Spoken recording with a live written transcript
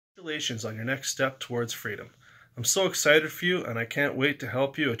Congratulations on your next step towards freedom. I'm so excited for you and I can't wait to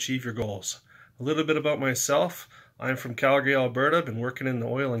help you achieve your goals. A little bit about myself. I'm from Calgary, Alberta. Been working in the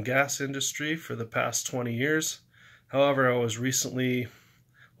oil and gas industry for the past 20 years. However, I was recently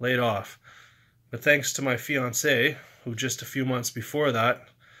laid off. But thanks to my fiance, who just a few months before that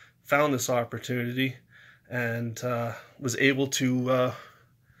found this opportunity and was able to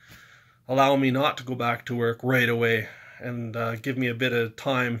allow me not to go back to work right away and give me a bit of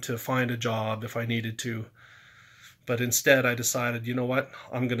time to find a job if I needed to. But instead I decided, you know what,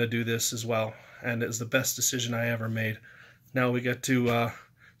 I'm going to do this as well. And it was the best decision I ever made. Now we get to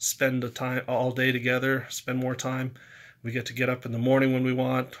spend the time all day together, spend more time. We get to get up in the morning when we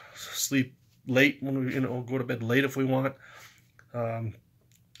want, sleep late when we, go to bed late if we want.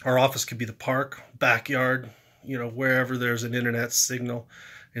 Our office could be the park, backyard, wherever there's an internet signal.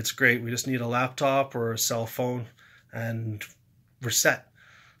 It's great. We just need a laptop or a cell phone and we're set.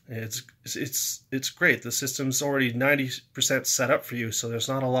 It's great. The system's already 90% set up for you, so there's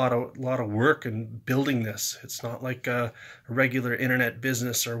not a lot of work in building this. It's not like a regular internet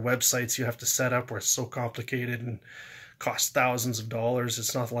business or websites you have to set up where it's so complicated and costs thousands of dollars.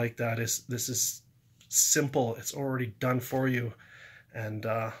 It's not like that. This is simple. It's already done for you, and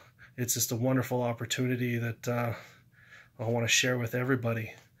it's just a wonderful opportunity that I want to share with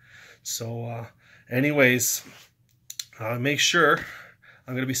everybody. So anyways, make sure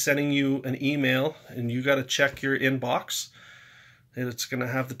I'm going to be sending you an email, and you got to check your inbox. And it's going to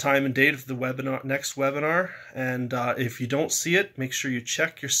have the time and date of the webinar, next webinar. And if you don't see it, make sure you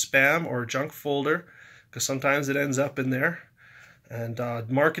check your spam or junk folder, because sometimes it ends up in there. And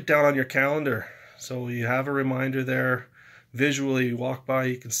mark it down on your calendar so you have a reminder there. Visually, you walk by,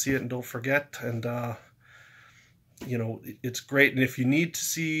 you can see it and don't forget. And it's great. And if you need to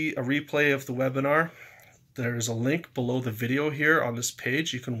see a replay of the webinar, there's a link below the video here on this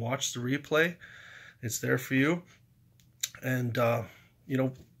page. You can watch the replay. It's there for you. And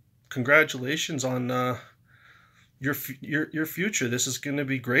congratulations on your future. This is going to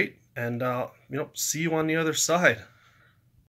be great. And see you on the other side.